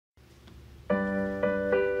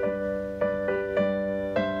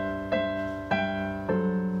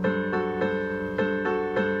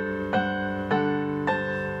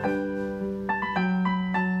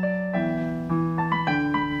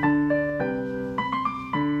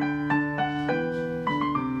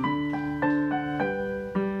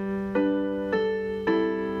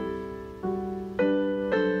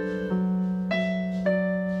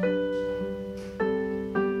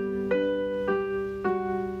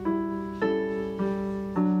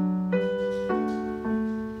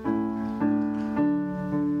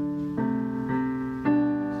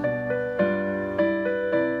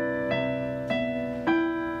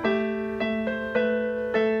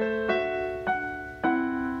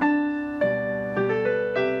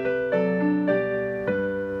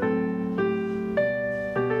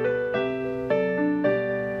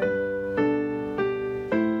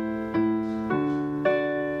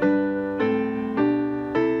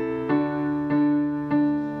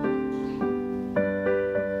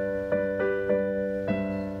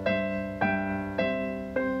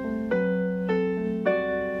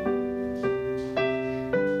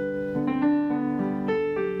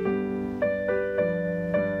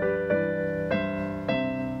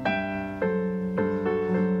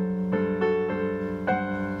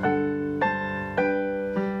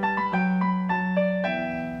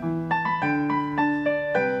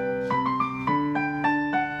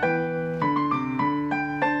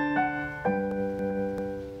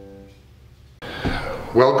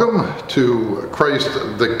Welcome to Christ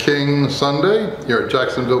the King Sunday here at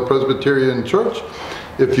Jacksonville Presbyterian Church.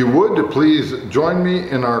 If you would, please join me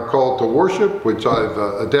in our call to worship, which I've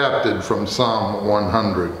adapted from Psalm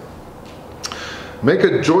 100. Make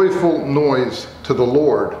a joyful noise to the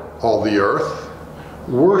Lord, all the earth.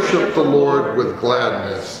 Worship the Lord with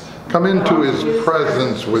gladness. Come into his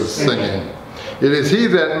presence with singing. It is he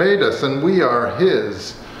that made us, and we are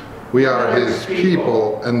his. We are his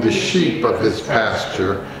people and the sheep of his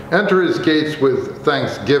pasture. Enter his gates with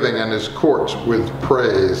thanksgiving and his courts with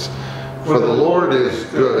praise. For the Lord is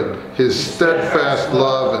good. His steadfast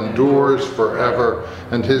love endures forever,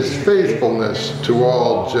 and his faithfulness to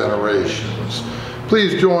all generations.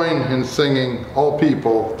 Please join in singing, All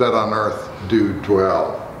People That on Earth Do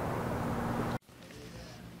Dwell.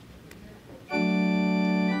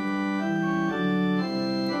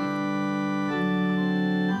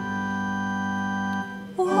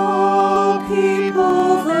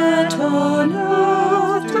 People that on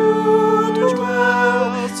earth do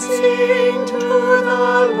dwell, sing to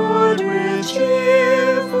the Lord with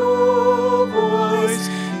cheerful voice.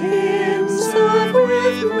 Hymns that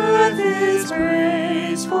with mirth his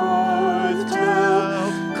praise forth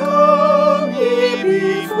tell. Come ye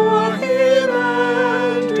before him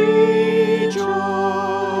and rejoice.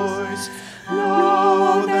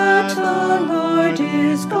 Know that the Lord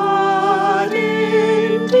is God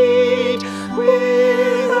indeed.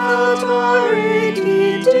 Without our aid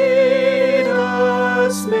he did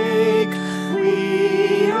us make.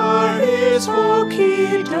 We are his folk,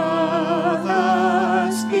 he doth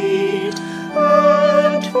us feed,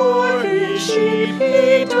 and for his sheep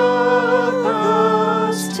he doth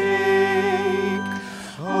us take.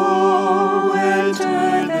 Oh,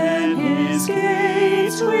 enter then his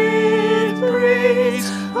gates with praise,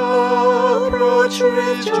 approach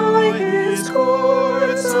with joy his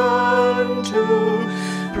courts unto.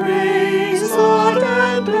 Praise Lord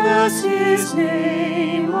and bless his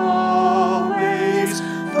name always,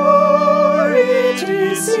 for it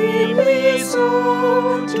is seemly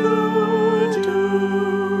so to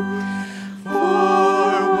do. For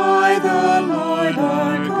why the Lord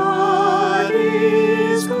our God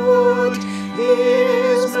is good,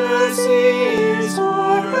 his mercy is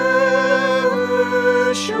forever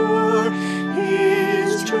sure,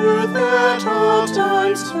 his truth at all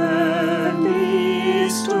times firmly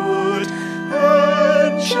stood,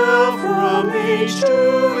 and shall from age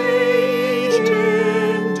to age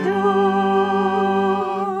endure.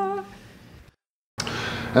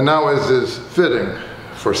 And now, as is fitting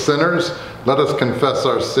for sinners, let us confess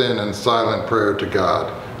our sin in silent prayer to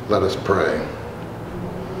God. Let us pray.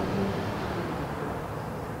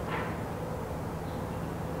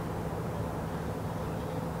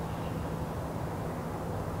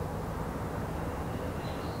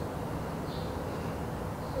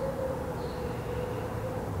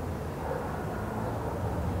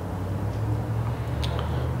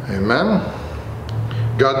 Amen.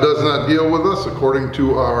 God does not deal with us according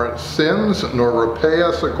to our sins, nor repay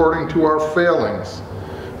us according to our failings.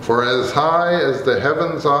 For as high as the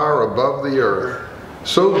heavens are above the earth,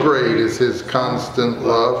 so great is his constant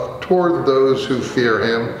love toward those who fear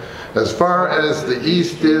him. As far as the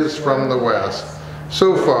east is from the west,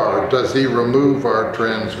 so far does he remove our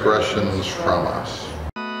transgressions from us.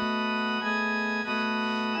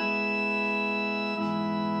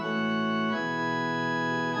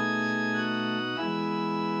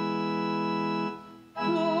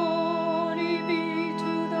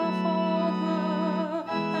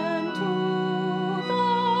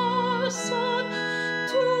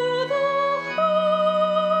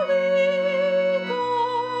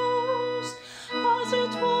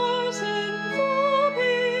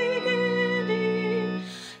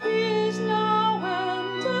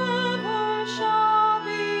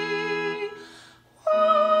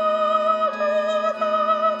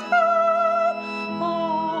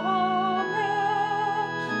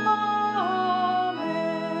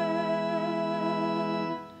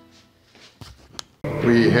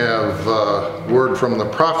 We have word from the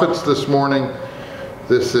prophets this morning.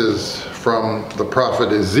 This is from the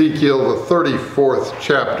prophet Ezekiel, the 34th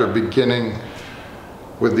chapter, beginning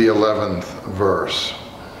with the 11th verse.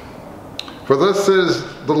 For thus says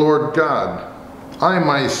the Lord God, I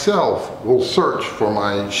myself will search for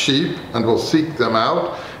my sheep and will seek them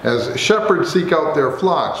out, as shepherds seek out their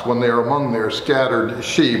flocks when they are among their scattered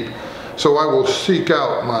sheep. So I will seek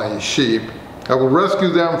out my sheep. I will rescue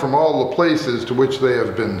them from all the places to which they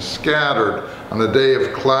have been scattered on a day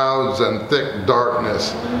of clouds and thick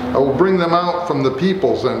darkness. I will bring them out from the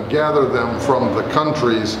peoples and gather them from the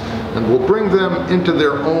countries, and will bring them into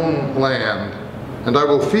their own land. And I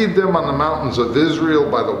will feed them on the mountains of Israel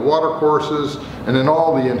by the watercourses and in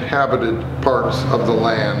all the inhabited parts of the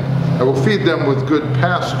land. I will feed them with good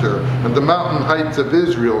pasture, and the mountain heights of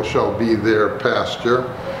Israel shall be their pasture.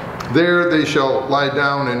 There they shall lie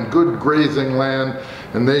down in good grazing land,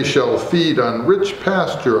 and they shall feed on rich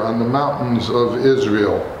pasture on the mountains of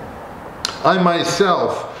Israel. I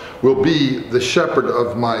myself will be the shepherd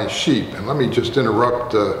of my sheep. And let me just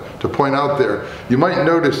interrupt to point out there, you might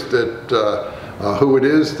notice that who it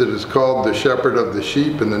is that is called the shepherd of the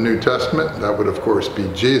sheep in the New Testament. That would of course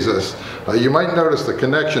be Jesus. You might notice the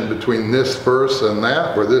connection between this verse and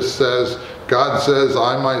that, where this says, God says,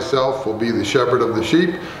 I myself will be the shepherd of the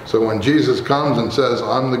sheep. So when Jesus comes and says,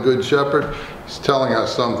 I'm the good shepherd, he's telling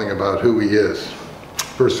us something about who he is.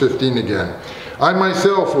 Verse 15 again. I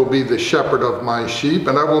myself will be the shepherd of my sheep,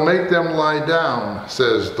 and I will make them lie down,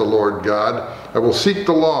 says the Lord God. I will seek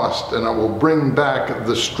the lost, and I will bring back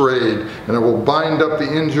the strayed, and I will bind up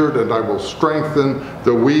the injured, and I will strengthen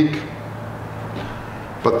the weak.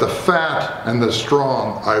 But the fat and the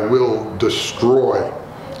strong I will destroy.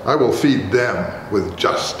 I will feed them with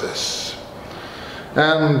justice.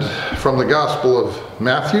 And from the Gospel of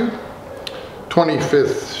Matthew,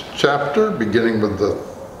 25th chapter, beginning with the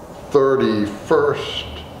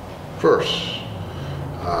 31st verse.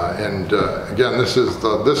 Again, this is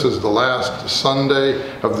the last Sunday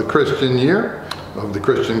of the Christian year, of the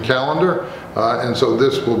Christian calendar, and so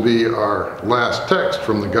this will be our last text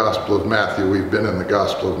from the Gospel of Matthew. We've been in the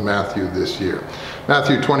Gospel of Matthew this year.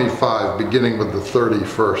 Matthew 25, beginning with the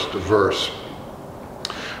 31st verse.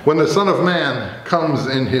 When the Son of Man comes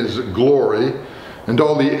in his glory, and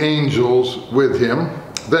all the angels with him,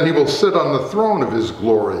 then he will sit on the throne of his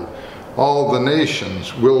glory. All the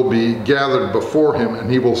nations will be gathered before him,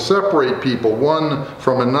 and he will separate people one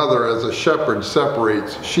from another as a shepherd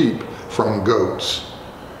separates sheep from goats.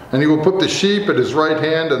 And he will put the sheep at his right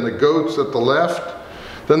hand and the goats at the left.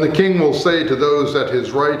 Then the king will say to those at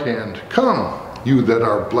his right hand, Come, you that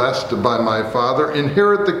are blessed by my Father,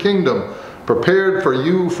 inherit the kingdom prepared for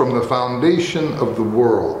you from the foundation of the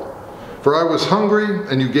world. For I was hungry,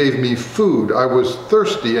 and you gave me food. I was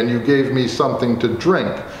thirsty, and you gave me something to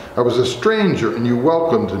drink. I was a stranger, and you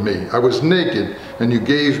welcomed me. I was naked, and you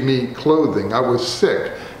gave me clothing. I was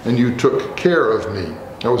sick, and you took care of me.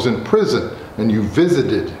 I was in prison, and you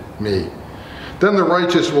visited me. Then the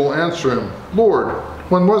righteous will answer him, Lord,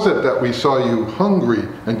 when was it that we saw you hungry,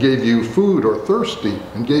 and gave you food, or thirsty,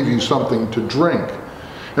 and gave you something to drink?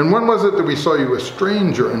 And when was it that we saw you a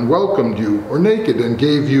stranger and welcomed you, or naked and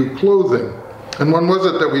gave you clothing? And when was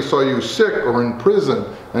it that we saw you sick or in prison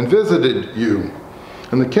and visited you?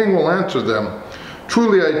 And the king will answer them,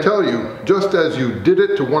 Truly I tell you, just as you did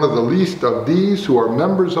it to one of the least of these who are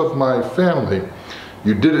members of my family,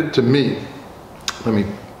 you did it to me. Let me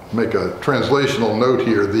make a translational note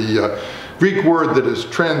here. The Greek word that is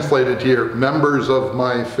translated here, members of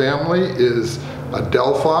my family, is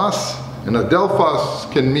adelphos. And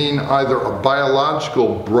adelphos can mean either a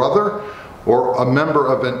biological brother or a member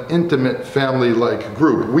of an intimate family-like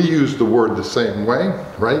group. We use the word the same way,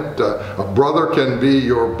 right? A brother can be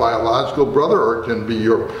your biological brother, or it can be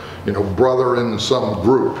your brother in some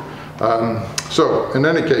group. So in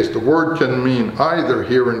any case, the word can mean either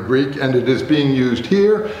here in Greek, and it is being used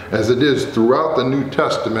here as it is throughout the New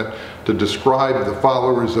Testament to describe the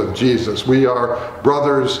followers of Jesus. We are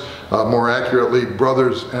brothers, more accurately,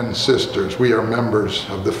 brothers and sisters. We are members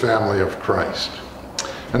of the family of Christ.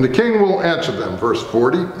 And the king will answer them, verse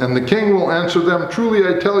 40, and the king will answer them, Truly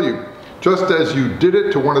I tell you, just as you did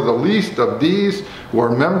it to one of the least of these who are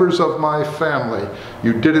members of my family,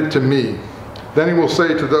 you did it to me. Then he will say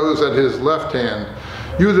to those at his left hand,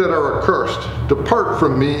 You that are accursed, depart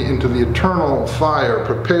from me into the eternal fire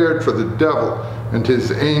prepared for the devil and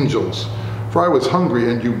his angels. For I was hungry,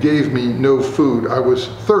 and you gave me no food. I was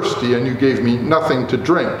thirsty, and you gave me nothing to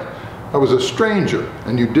drink. I was a stranger,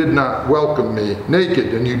 and you did not welcome me.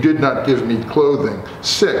 Naked, and you did not give me clothing.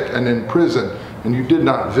 Sick and in prison, and you did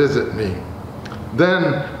not visit me.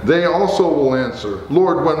 Then they also will answer,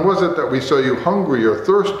 Lord, when was it that we saw you hungry or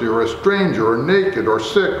thirsty or a stranger or naked or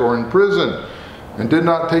sick or in prison and did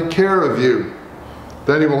not take care of you?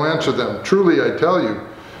 Then he will answer them, Truly I tell you,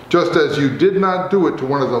 just as you did not do it to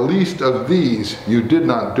one of the least of these, you did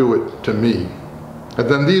not do it to me. And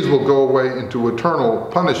then these will go away into eternal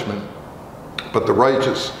punishment, but the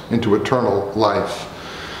righteous into eternal life.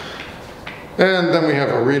 And then we have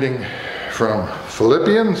a reading from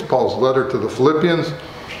Philippians, Paul's letter to the Philippians,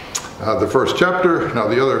 the first chapter. Now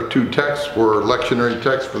the other two texts were lectionary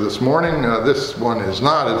texts for this morning. This one is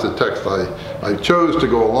not. It's a text I chose to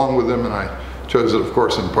go along with them, and I chose it, of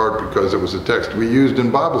course, in part because it was a text we used in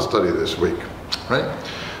Bible study this week. Right?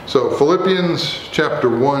 So Philippians chapter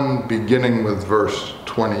 1, beginning with verse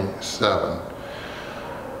 27.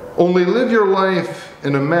 Only live your life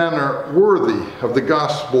in a manner worthy of the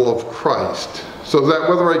gospel of Christ, so that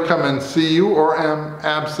whether I come and see you or am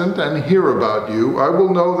absent and hear about you, I will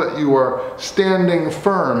know that you are standing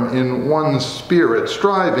firm in one spirit,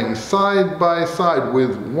 striving side by side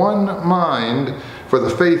with one mind for the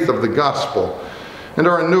faith of the gospel, and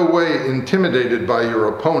are in no way intimidated by your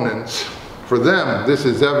opponents. For them, this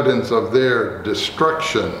is evidence of their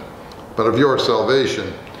destruction, but of your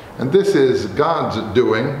salvation. And this is God's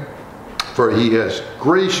doing, for he has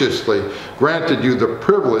graciously granted you the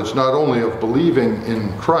privilege not only of believing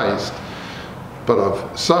in Christ, but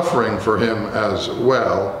of suffering for him as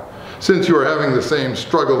well, since you are having the same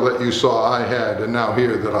struggle that you saw I had and now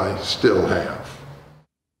hear that I still have.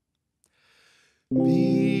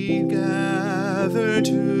 Be gathered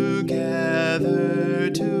together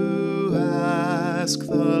to ask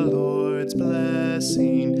the Lord's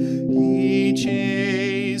blessing. He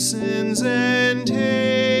chastens and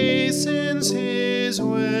hastens his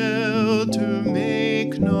will to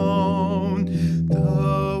make known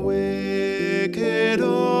the wicked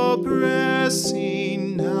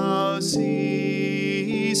oppressing. Now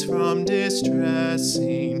cease from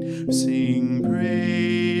distressing, sing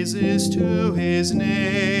praises to his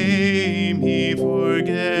name. He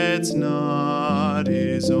forgets not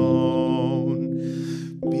his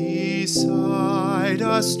own. Beside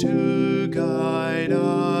us to guide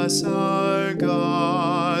us, our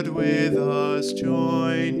God with us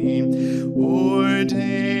joining,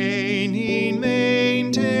 ordaining,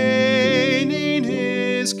 maintaining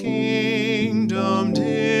his kingdom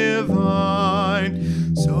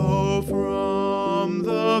divine. So from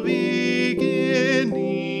the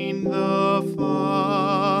beginning the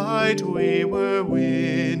fight we were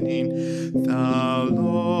winning. The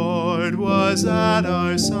Lord was at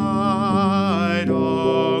our side,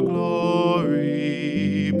 all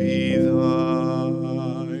glory be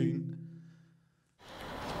thine.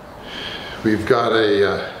 We've got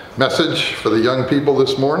a message for the young people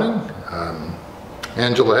this morning.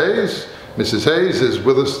 Angela Hayes, Mrs. Hayes is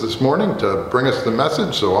with us this morning to bring us the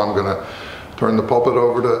message, so I'm going to turn the pulpit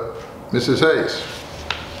over to Mrs. Hayes.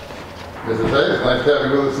 Mrs. Hayes, nice to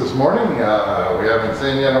have you with us this morning. We haven't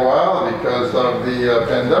seen you in a while because of the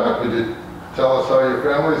pandemic. Would you tell us how your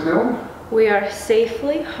family's doing? We are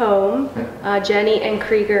safely home. Jenny and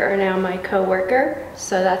Krieger are now my co-worker,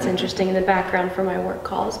 so that's interesting in the background for my work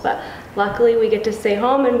calls, but luckily we get to stay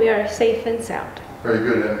home and we are safe and sound. Very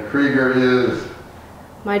good. And Krieger is?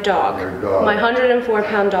 My dog. Your dog. My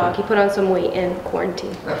 104-pound dog. He put on some weight in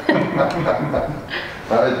quarantine. All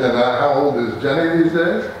right, and how old is Jenny these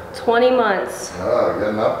days? 20 months. Oh,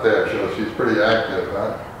 getting up there, so she's pretty active,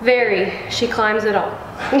 huh? Very. She climbs it all.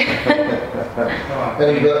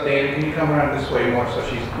 Dave, can you come around this way more so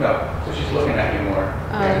she's looking at you more.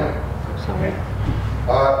 Sorry.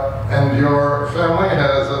 And your family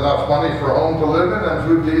has enough money for a home to live in and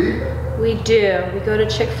food to eat? We do. We go to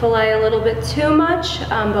Chick-fil-A a little bit too much,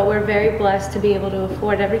 but we're very blessed to be able to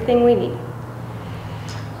afford everything we need.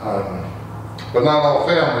 But not all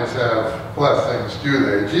families have blessings, do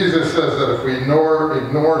they? Jesus says that if we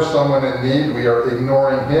ignore someone in need, we are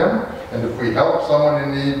ignoring him, and if we help someone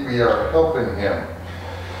in need, we are helping him.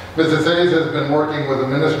 Mrs. Hayes has been working with a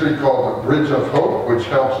ministry called Bridge of Hope, which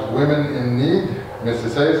helps women in need.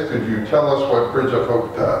 Mrs. Hayes, could you tell us what Bridge of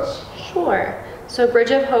Hope does? Sure. So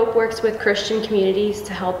Bridge of Hope works with Christian communities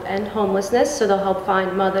to help end homelessness, so they'll help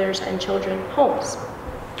find mothers and children homes.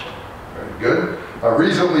 Very good.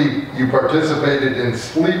 Recently, you participated in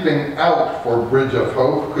Sleeping Out for Bridge of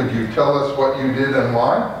Hope. Could you tell us what you did and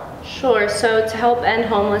why? Sure. So to help end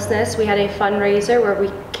homelessness, we had a fundraiser where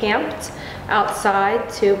we camped outside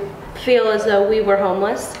to feel as though we were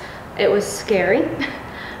homeless. It was scary.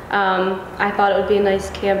 I thought it would be a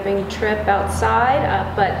nice camping trip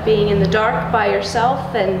outside, but being in the dark by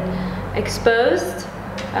yourself and exposed,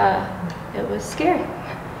 it was scary.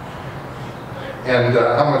 And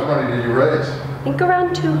how much money did you raise? I think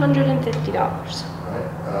around $250.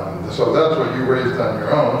 Right. So that's what you raised on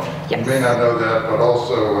your own. Yes. You may not know that, but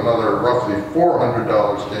also another roughly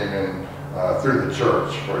 $400 came in through the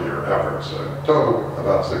church for your efforts. So total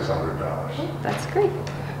about $600. That's great.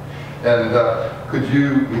 And we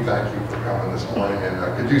thank you for coming this morning,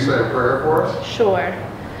 and could you say a prayer for us? Sure.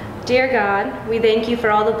 Dear God, we thank you for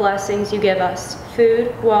all the blessings you give us,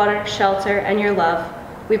 food, water, shelter, and your love.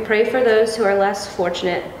 We pray for those who are less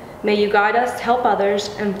fortunate. May you guide us to help others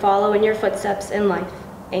and follow in your footsteps in life.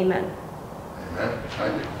 Amen. Amen.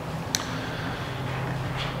 Thank you.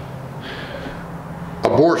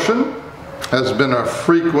 Abortion has been a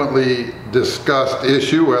frequently discussed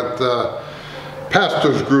issue at the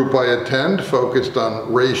pastors group I attend, focused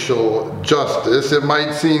on racial justice. It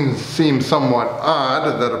might seem somewhat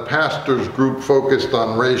odd that a pastors group focused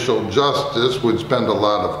on racial justice would spend a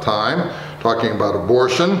lot of time talking about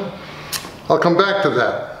abortion. I'll come back to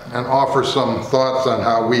that and offer some thoughts on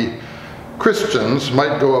how we Christians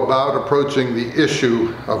might go about approaching the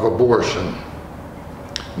issue of abortion.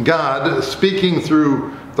 God, speaking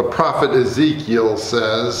through the prophet Ezekiel,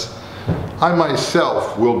 says, "I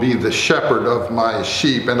myself will be the shepherd of my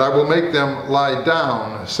sheep, and I will make them lie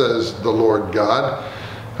down, says the Lord God.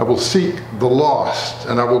 I will seek the lost,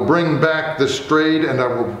 and I will bring back the strayed, and I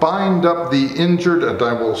will bind up the injured, and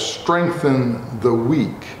I will strengthen the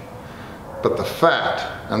weak. But the fat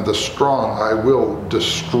and the strong I will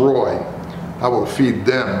destroy. I will feed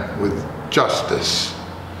them with justice."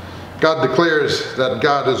 God declares that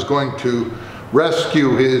God is going to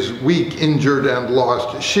rescue his weak, injured, and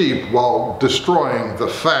lost sheep while destroying the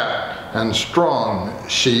fat and strong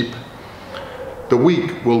sheep. The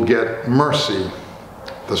weak will get mercy.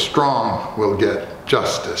 The strong will get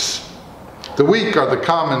justice. The weak are the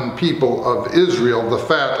common people of Israel. The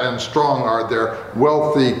fat and strong are their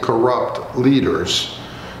wealthy, corrupt leaders.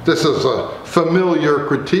 This is a familiar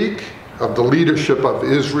critique of the leadership of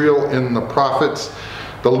Israel in the prophets.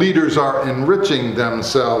 The leaders are enriching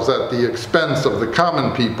themselves at the expense of the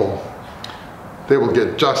common people. They will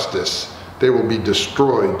get justice. They will be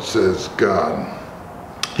destroyed, says God.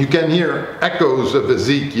 You can hear echoes of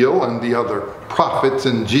Ezekiel and the other prophets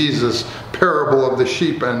in Jesus' parable of the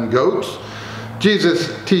sheep and goats.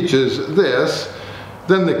 Jesus teaches this: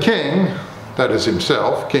 "Then the king," that is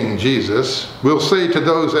himself, King Jesus, "will say to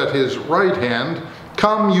those at his right hand,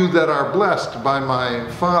 'Come, you that are blessed by my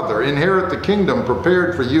Father, inherit the kingdom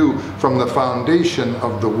prepared for you from the foundation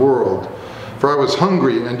of the world. For I was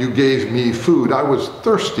hungry, and you gave me food. I was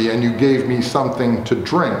thirsty, and you gave me something to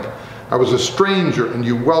drink. I was a stranger, and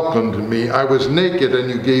you welcomed me. I was naked, and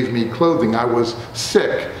you gave me clothing. I was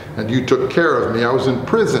sick, and you took care of me. I was in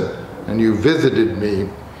prison, and you visited me.'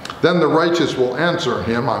 Then the righteous will answer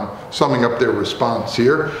him," I'm summing up their response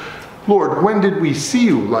here, "'Lord, when did we see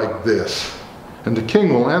you like this?' And the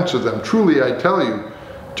king will answer them, 'Truly I tell you,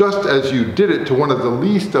 just as you did it to one of the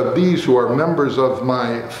least of these who are members of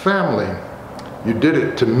my family, you did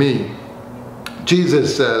it to me.'"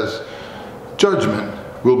 Jesus says, judgment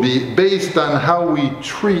will be based on how we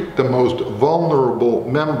treat the most vulnerable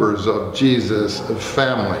members of Jesus'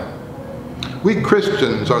 family. We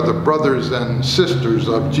Christians are the brothers and sisters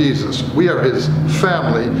of Jesus. We are his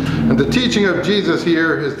family, and the teaching of Jesus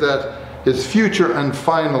here is that his future and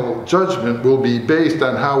final judgment will be based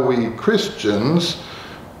on how we Christians,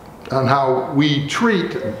 on how we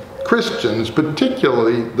treat Christians,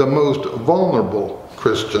 particularly the most vulnerable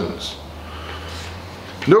Christians.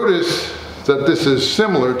 Notice that this is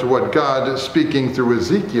similar to what God, speaking through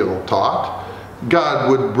Ezekiel, taught. God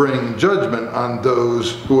would bring judgment on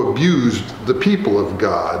those who abused the people of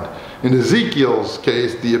God. In Ezekiel's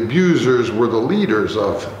case, the abusers were the leaders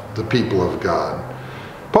of the people of God.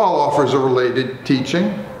 Paul offers a related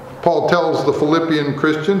teaching. Paul tells the Philippian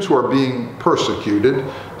Christians who are being persecuted,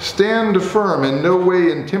 "Stand firm, in no way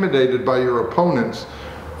intimidated by your opponents.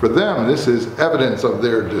 For them, this is evidence of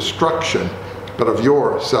their destruction, but of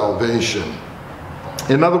your salvation."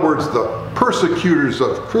 In other words, the persecutors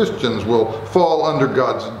of Christians will fall under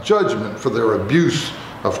God's judgment for their abuse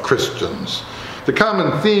of Christians. The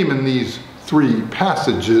common theme in these three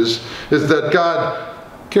passages is that God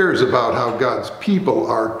cares about how God's people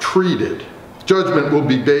are treated. Judgment will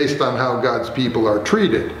be based on how God's people are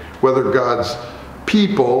treated, whether God's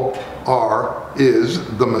people is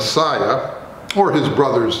the Messiah or his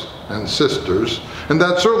brothers and sisters. And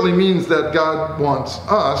that certainly means that God wants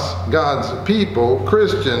us, God's people,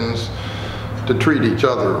 Christians, to treat each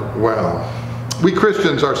other well. We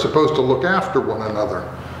Christians are supposed to look after one another,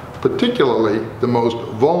 particularly the most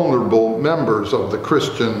vulnerable members of the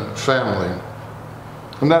Christian family.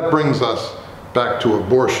 And that brings us back to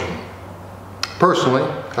abortion. Personally,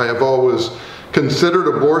 I have always considered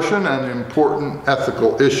abortion an important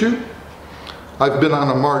ethical issue. I've been on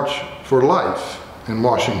a March for Life in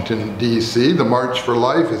Washington, D.C. The March for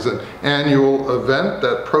Life is an annual event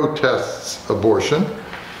that protests abortion.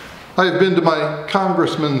 I have been to my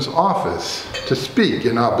congressman's office to speak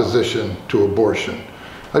in opposition to abortion.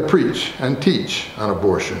 I preach and teach on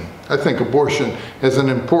abortion. I think abortion is an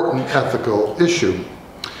important ethical issue.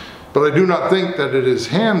 But I do not think that it is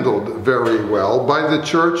handled very well by the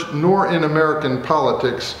church, nor in American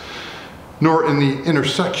politics, nor in the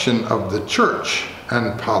intersection of the church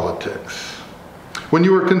and politics. When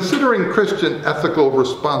you are considering Christian ethical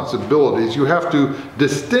responsibilities, you have to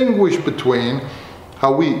distinguish between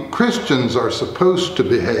how we Christians are supposed to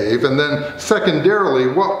behave, and then secondarily,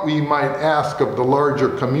 what we might ask of the larger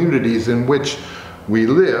communities in which we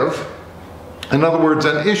live. In other words,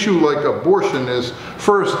 an issue like abortion is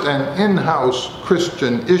first an in-house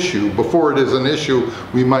Christian issue before it is an issue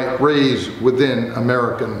we might raise within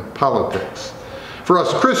American politics. For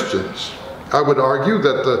us Christians, I would argue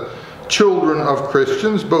that the children of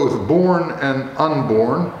Christians, both born and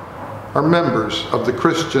unborn, are members of the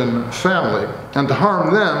Christian family, and to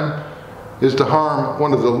harm them is to harm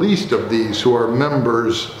one of the least of these who are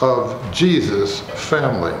members of Jesus'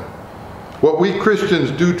 family. What we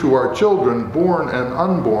Christians do to our children, born and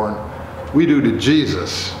unborn, we do to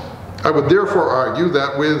Jesus. I would therefore argue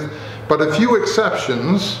that with but a few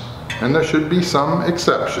exceptions, and there should be some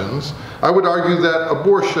exceptions, I would argue that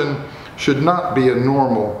abortion should not be a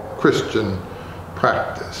normal Christian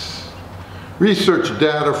practice. Research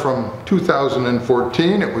data from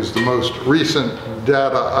 2014, it was the most recent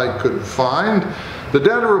data I could find. The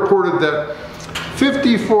data reported that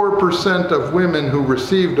 54% of women who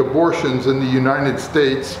received abortions in the United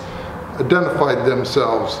States identified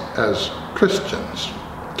themselves as Christians.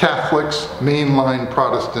 Catholics, mainline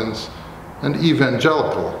Protestants, and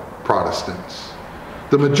evangelical Protestants.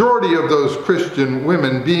 The majority of those Christian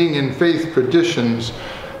women being in faith traditions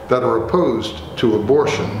that are opposed to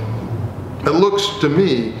abortion. It looks to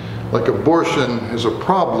me like abortion is a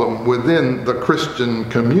problem within the Christian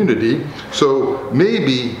community, so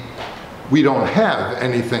maybe we don't have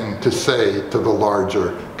anything to say to the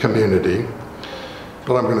larger community,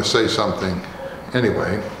 but I'm going to say something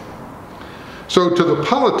anyway. So to the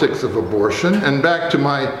politics of abortion, and back to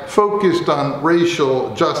my focused on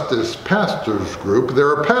racial justice pastors group, there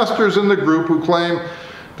are pastors in the group who claim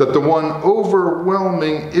that the one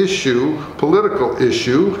overwhelming issue, political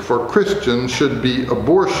issue, for Christians should be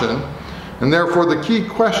abortion, and therefore the key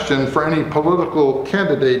question for any political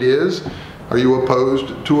candidate is, are you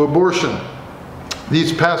opposed to abortion?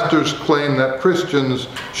 These pastors claim that Christians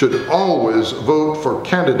should always vote for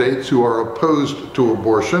candidates who are opposed to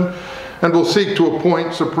abortion and will seek to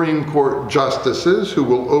appoint Supreme Court justices who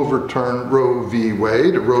will overturn Roe v.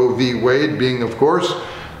 Wade. Roe v. Wade being, of course,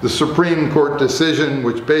 the Supreme Court decision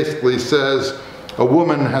which basically says a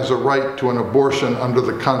woman has a right to an abortion under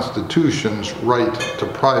the Constitution's right to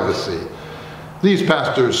privacy. These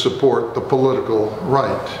pastors support the political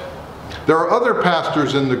right. There are other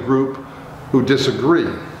pastors in the group who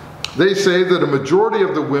disagree. They say that a majority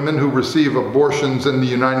of the women who receive abortions in the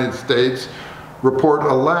United States report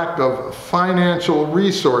a lack of financial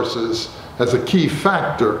resources as a key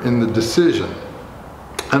factor in the decision.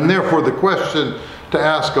 And therefore the question to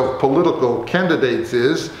ask of political candidates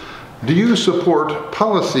is, do you support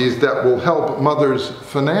policies that will help mothers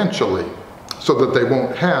financially so that they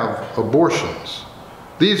won't have abortions?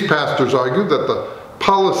 These pastors argue that the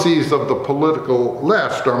policies of the political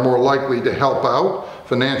left are more likely to help out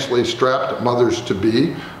financially strapped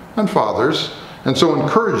mothers-to-be and fathers, and so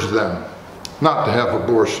encourage them not to have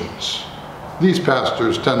abortions. These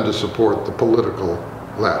pastors tend to support the political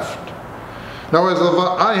left. Now, as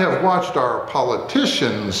I have watched our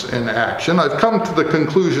politicians in action, I've come to the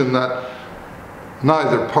conclusion that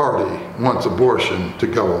neither party wants abortion to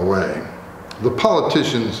go away. The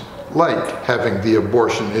politicians like having the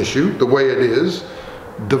abortion issue the way it is,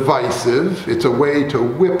 divisive. It's a way to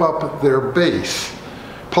whip up their base.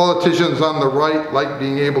 Politicians on the right like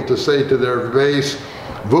being able to say to their base,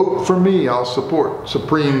 vote for me, I'll support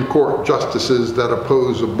Supreme Court justices that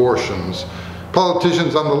oppose abortions.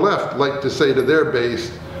 Politicians on the left like to say to their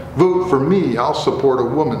base, vote for me, I'll support a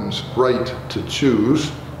woman's right to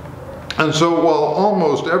choose. And so while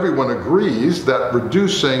almost everyone agrees that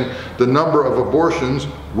reducing the number of abortions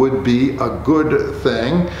would be a good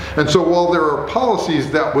thing, and so while there are policies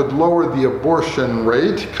that would lower the abortion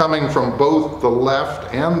rate coming from both the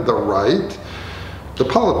left and the right, the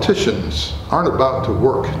politicians aren't about to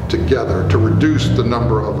work together to reduce the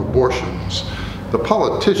number of abortions. The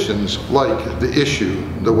politicians like the issue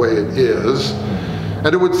the way it is,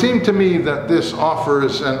 and it would seem to me that this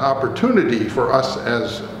offers an opportunity for us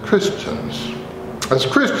as Christians. As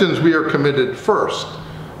Christians, we are committed first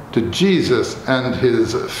to Jesus and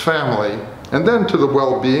his family, and then to the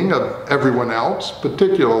well-being of everyone else,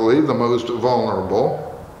 particularly the most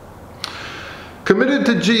vulnerable. Committed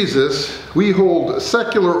to Jesus, we hold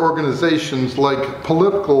secular organizations like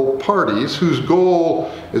political parties whose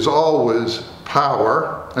goal is always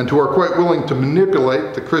power, and who are quite willing to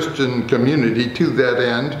manipulate the Christian community to that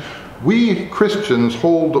end. We Christians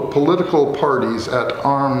hold political parties at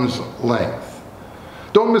arm's length.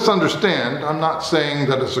 Don't misunderstand. I'm not saying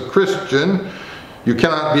that as a Christian, you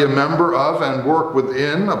cannot be a member of and work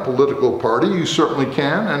within a political party. You certainly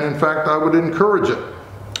can, and in fact, I would encourage it.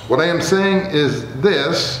 What I am saying is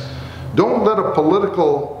this: don't let a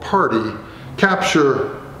political party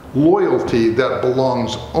capture loyalty that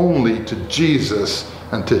belongs only to Jesus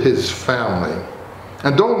and to his family.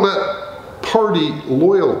 And don't let party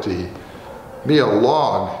loyalty be a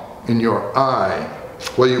log in your eye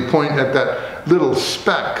while you point at that little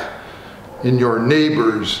speck in your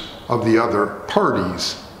neighbors of the other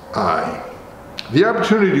party's eye. The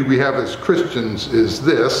opportunity we have as Christians is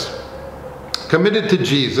this: committed to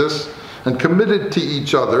Jesus and committed to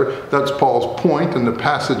each other. That's Paul's point in the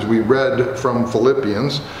passage we read from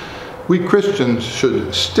Philippians. We Christians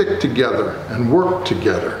should stick together and work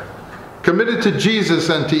together. Committed to Jesus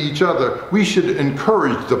and to each other, we should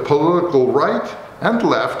encourage the political right and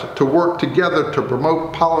left to work together to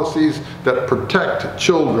promote policies that protect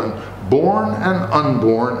children, born and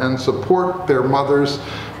unborn, and support their mothers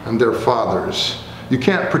and their fathers. You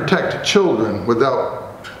can't protect children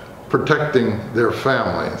without protecting their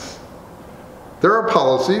families. There are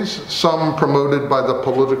policies, some promoted by the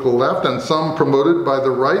political left and some promoted by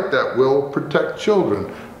the right, that will protect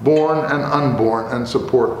children, born and unborn, and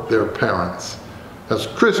support their parents. As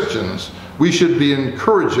Christians, we should be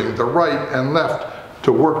encouraging the right and left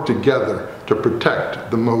to work together to protect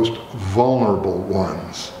the most vulnerable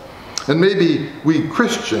ones. And maybe we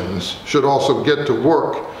Christians should also get to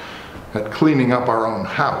work at cleaning up our own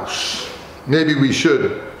house. Maybe we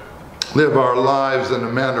should live our lives in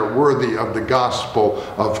a manner worthy of the gospel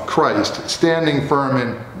of Christ, standing firm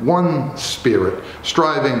in one spirit,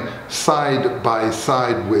 striving side by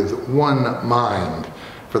side with one mind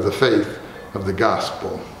for the faith of the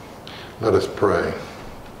gospel. Let us pray.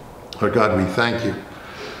 Lord God, we thank you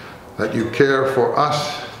that you care for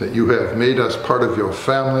us, that you have made us part of your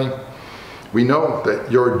family. We know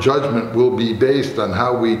that your judgment will be based on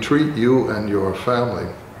how we treat you and your family.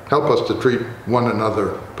 Help us to treat one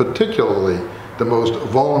another, particularly the most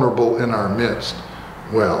vulnerable in our midst,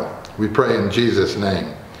 well. We pray in Jesus'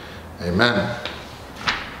 name. Amen.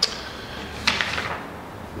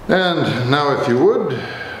 And now, if you would,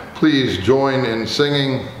 please join in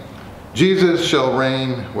singing, "Jesus shall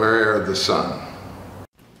reign where'er the sun."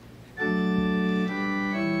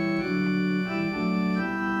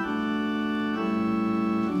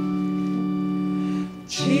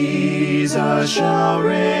 Jesus shall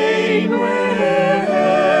reign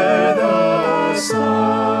where'er the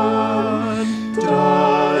sun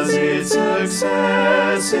does its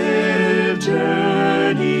successive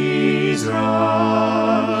journeys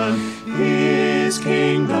run. His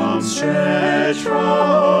kingdom stretch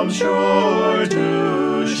from shore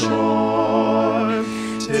to shore,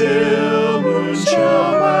 till moons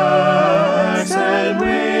shall wax and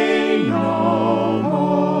wane no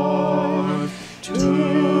more.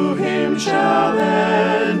 To him shall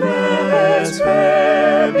endless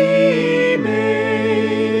prayer be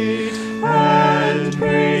made, and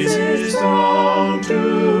praises throng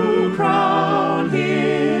to crown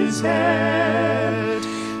his head.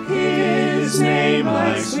 His name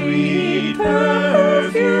like sweet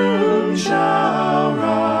perfume shall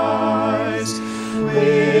rise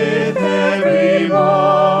with every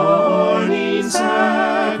morning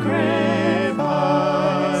sacrifice.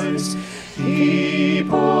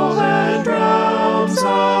 People and drums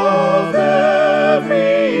of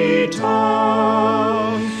every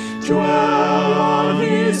tongue dwell on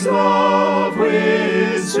his love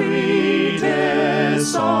with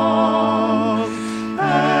sweetest song,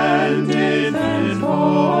 and infant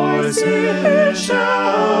voices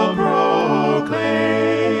shall proclaim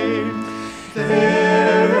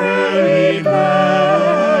their early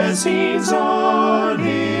blessings on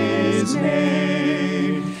his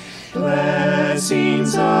name.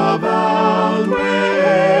 Blessings abound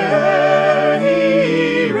where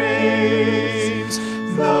he reigns.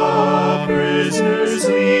 The prisoners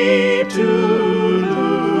leap to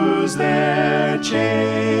lose their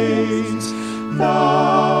chains.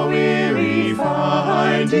 The weary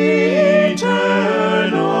find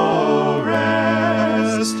eternal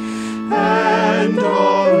rest, and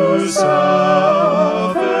all who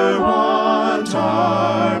suffer want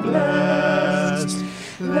are blessed.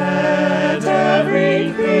 Let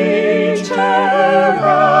every creature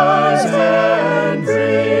rise and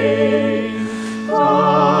bring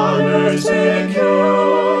honors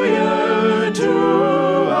peculiar to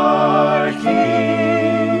our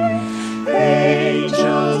King.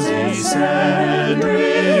 Angels descend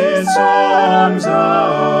with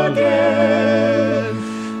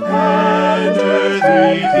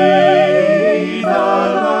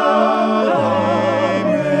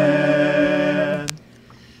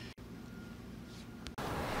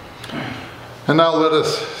And now let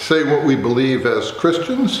us say what we believe as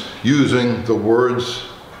Christians using the words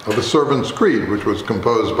of the Servant's Creed, which was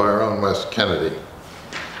composed by our own Wes Kennedy.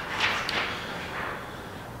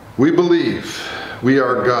 We believe we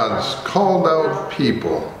are God's called out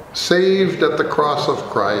people, saved at the cross of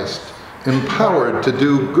Christ, empowered to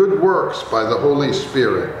do good works by the Holy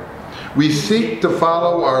Spirit. We seek to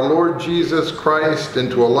follow our Lord Jesus Christ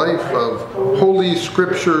into a life of Holy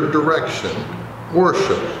Scripture direction,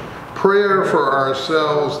 worship, prayer for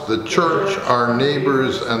ourselves, the church, our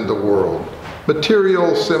neighbors, and the world,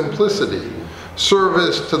 material simplicity,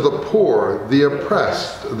 service to the poor, the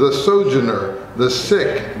oppressed, the sojourner, the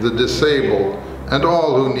sick, the disabled, and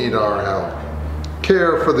all who need our help,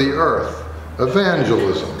 care for the earth,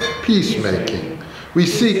 evangelism, peacemaking. We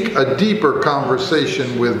seek a deeper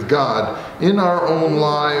conversation with God in our own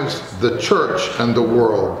lives, the church, and the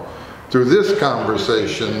world. Through this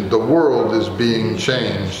conversation, the world is being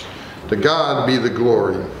changed. To God be the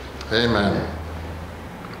glory. Amen.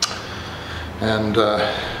 And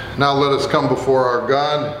now let us come before our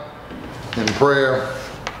God in prayer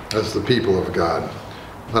as the people of God.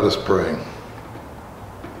 Let us pray.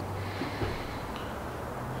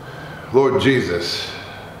 Lord Jesus,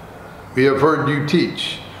 we have heard you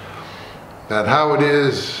teach that how it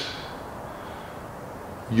is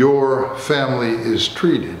your family is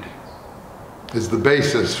treated is the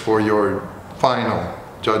basis for your final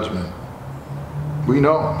judgment. We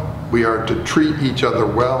know we are to treat each other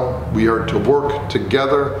well. We are to work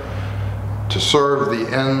together to serve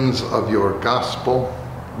the ends of your gospel.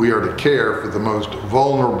 We are to care for the most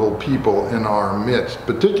vulnerable people in our midst,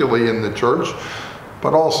 particularly in the church,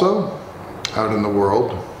 but also out in the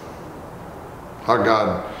world. Our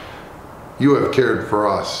God, you have cared for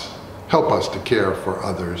us. Help us to care for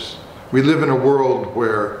others. We live in a world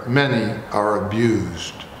where many are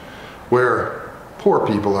abused, where poor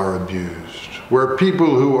people are abused, where people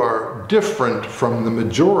who are different from the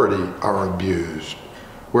majority are abused,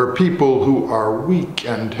 where people who are weak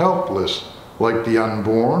and helpless, like the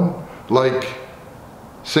unborn, like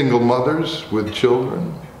single mothers with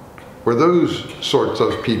children, where those sorts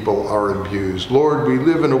of people are abused. Lord, we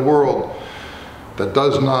live in a world that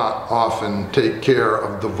does not often take care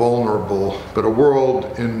of the vulnerable, but a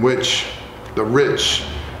world in which the rich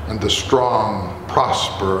and the strong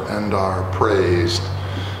prosper and are praised.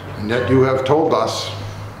 And yet you have told us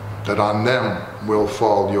that on them will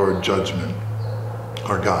fall your judgment.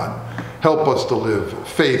 Our God, help us to live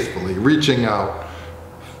faithfully, reaching out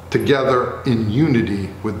together in unity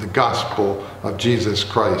with the gospel of Jesus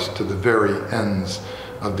Christ to the very ends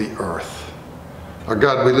of the earth. Our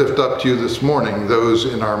God, we lift up to you this morning those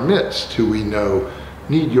in our midst who we know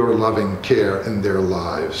need your loving care in their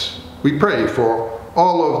lives. We pray for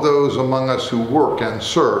all of those among us who work and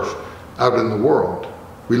serve out in the world.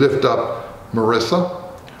 We lift up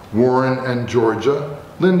Marissa, Warren and Georgia,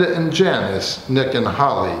 Linda and Janice, Nick and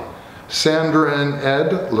Holly, Sandra and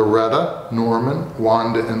Ed, Loretta, Norman,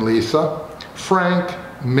 Wanda and Lisa, Frank,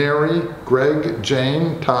 Mary, Greg,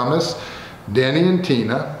 Jane, Thomas, Danny and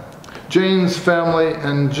Tina, Jane's family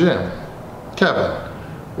and Jim, Kevin,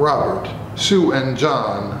 Robert, Sue and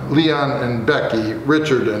John, Leon and Becky,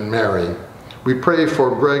 Richard and Mary. We pray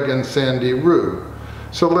for Greg and Sandy Rue,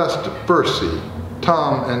 Celeste Bursey,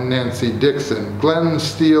 Tom and Nancy Dixon, Glenn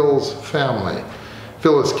Steele's family,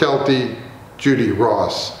 Phyllis Kelty, Judy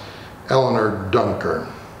Ross, Eleanor Dunker.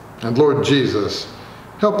 And Lord Jesus,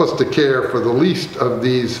 help us to care for the least of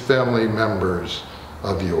these family members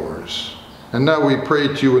of yours. And now we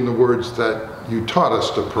pray to you in the words that you taught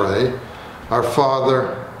us to pray. Our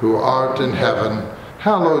Father, who art in heaven,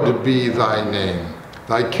 hallowed be thy name.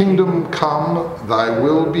 Thy kingdom come, thy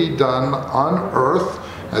will be done on earth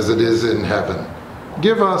as it is in heaven.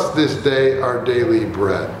 Give us this day our daily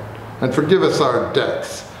bread, and forgive us our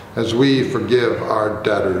debts as we forgive our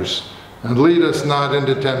debtors. And lead us not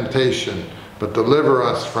into temptation, but deliver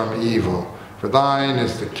us from evil. For thine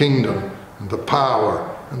is the kingdom, and the power,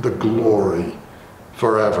 and the glory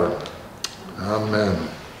forever. Amen.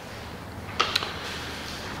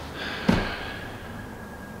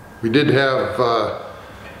 We did have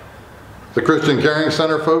the Christian Caring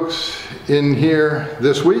Center folks in here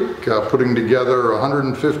this week, putting together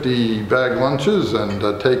 150 bag lunches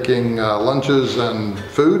and taking lunches and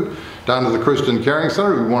food down to the Christian Caring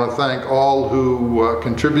Center. We want to thank all who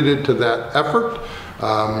contributed to that effort,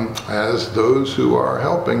 as those who are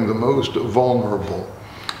helping the most vulnerable.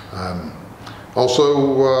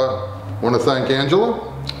 Also want to thank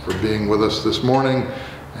Angela for being with us this morning,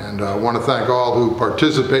 and I want to thank all who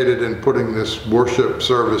participated in putting this worship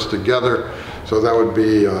service together. So that would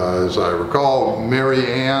be, as I recall, Mary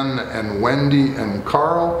Ann and Wendy and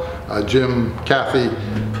Carl, Jim, Kathy,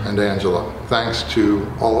 and Angela. Thanks to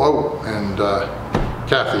all, and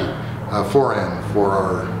Kathy Foran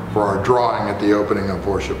for our drawing at the opening of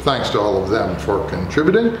worship. Thanks to all of them for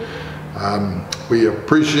contributing. We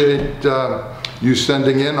appreciate you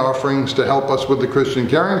sending in offerings to help us with the Christian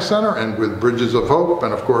Caring Center and with Bridges of Hope,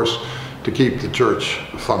 and of course to keep the church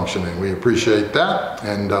functioning. We appreciate that,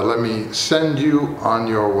 and let me send you on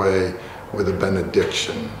your way with a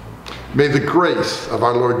benediction. May the grace of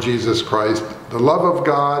our Lord Jesus Christ, the love of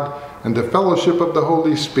God, and the fellowship of the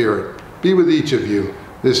Holy Spirit be with each of you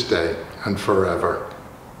this day and forever.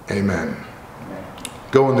 Amen.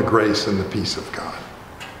 Go in the grace and the peace of God.